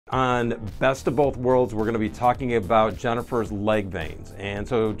On Best of Both Worlds, we're going to be talking about Jennifer's leg veins. And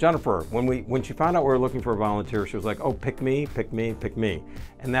so Jennifer, when she found out we were looking for a volunteer, she was like, oh, pick me, pick me, pick me.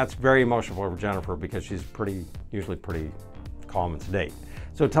 And that's very emotional for Jennifer because she's usually pretty calm and sedate.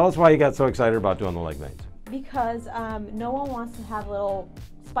 So tell us why you got so excited about doing the leg veins. Because no one wants to have little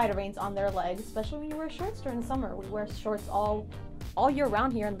spider veins on their legs, especially when you wear shorts during the summer. We wear shorts all year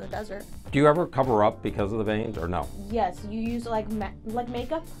round here in the desert. Do you ever cover up because of the veins or no? Yes, you use like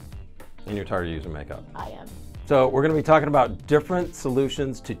makeup. And you're tired of using makeup? I am. So we're going to be talking about different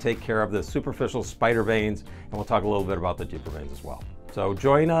solutions to take care of the superficial spider veins, and we'll talk a little bit about the deeper veins as well. So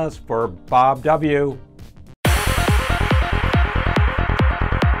join us for BOBW.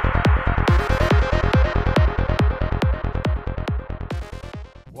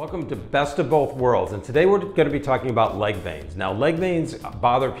 Welcome to Best of Both Worlds, and today we're going to be talking about leg veins. Now, leg veins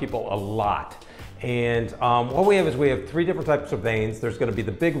bother people a lot, and what we have three different types of veins. There's going to be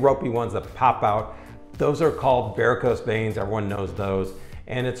the big ropey ones that pop out. Those are called varicose veins. Everyone knows those,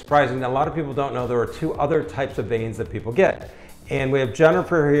 and it's surprising that a lot of people don't know there are two other types of veins that people get. And we have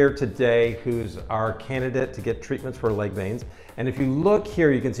Jennifer here today, who's our candidate to get treatments for leg veins. And if you look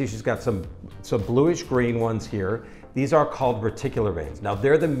here, you can see she's got some bluish green ones here. These are called reticular veins. Now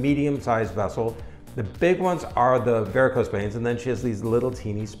they're the medium-sized vessel. The big ones are the varicose veins, and then she has these little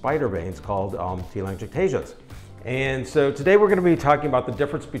teeny spider veins called telangiectasias. And so today we're going to be talking about the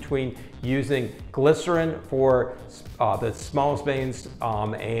difference between using glycerin for the smallest veins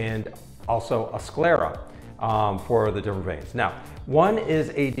and also Asclera for the different veins. Now, one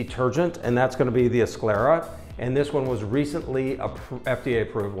is a detergent, and that's going to be the Asclera. And this one was recently FDA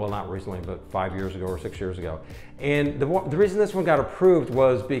approved, well, not recently, but 5 years ago or 6 years ago. And the reason this one got approved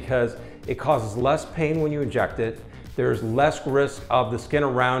was because it causes less pain when you inject it. There's less risk of the skin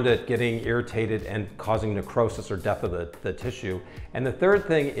around it getting irritated and causing necrosis or death of the tissue. And the third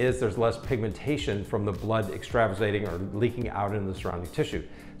thing is there's less pigmentation from the blood extravasating or leaking out into the surrounding tissue.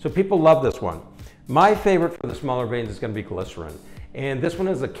 So people love this one. My favorite for the smaller veins is going to be glycerin. And this one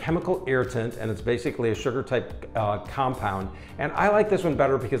is a chemical irritant, and it's basically a sugar type compound. And I like this one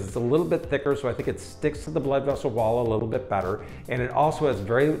better because it's a little bit thicker, so I think it sticks to the blood vessel wall a little bit better. And it also has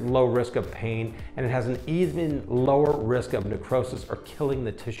very low risk of pain, and it has an even lower risk of necrosis or killing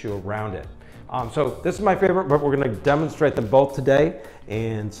the tissue around it. So this is my favorite, but we're going to demonstrate them both today.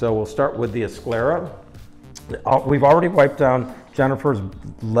 And so we'll start with the Asclera. We've already wiped down Jennifer's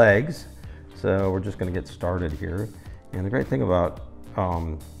legs, so we're just going to get started here. And the great thing about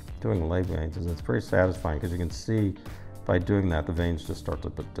doing the leg veins is it's very satisfying because you can see by doing that the veins just start to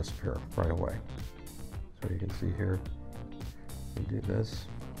disappear right away. So you can see here, you do this.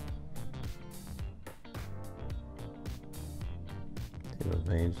 See the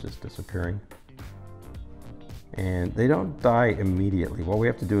veins just disappearing. And they don't die immediately. What we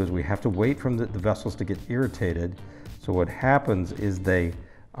have to do is we have to wait for the vessels to get irritated. So what happens is they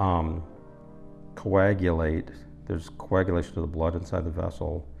coagulate. There's coagulation of the blood inside the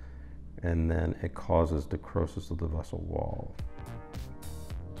vessel, and then it causes necrosis of the vessel wall.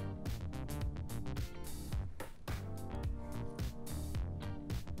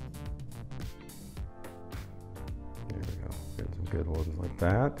 There we go. Get some good ones like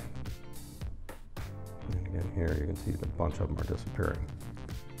that. And again here you can see a bunch of them are disappearing.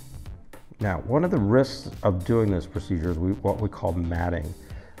 Now, one of the risks of doing this procedure is what we call matting,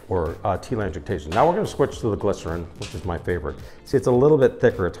 or telangiectasia. Now we're going to switch to the glycerin, which is my favorite. See, it's a little bit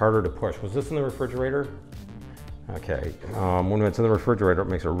thicker, it's harder to push. Was this in the refrigerator? Okay, when it's in the refrigerator, it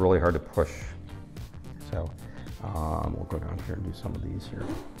makes it really hard to push. So we'll go down here and do some of these here.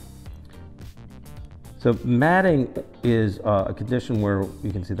 So matting is a condition where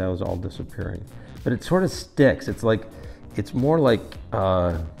you can see that was all disappearing, but it sort of sticks. It's more like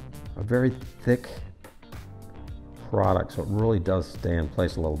a very thick product, so it really does stay in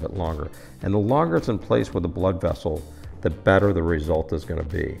place a little bit longer. And the longer it's in place with the blood vessel, the better the result is going to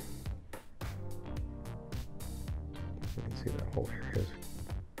be. You can see that whole area is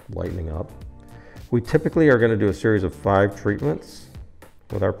lightening up. We typically are going to do a series of 5 treatments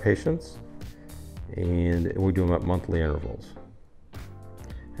with our patients, and we do them at monthly intervals.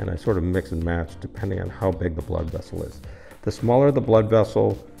 And I sort of mix and match depending on how big the blood vessel is. The smaller the blood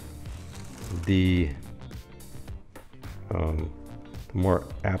vessel, the more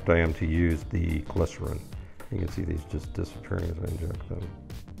apt I am to use the glycerin. You can see these just disappearing as I inject them.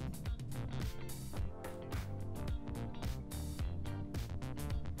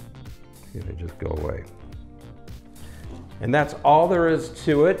 See, they just go away. And that's all there is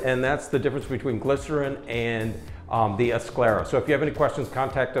to it, and that's the difference between glycerin and the Asclera. So if you have any questions,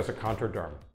 contact us at Contour Derm.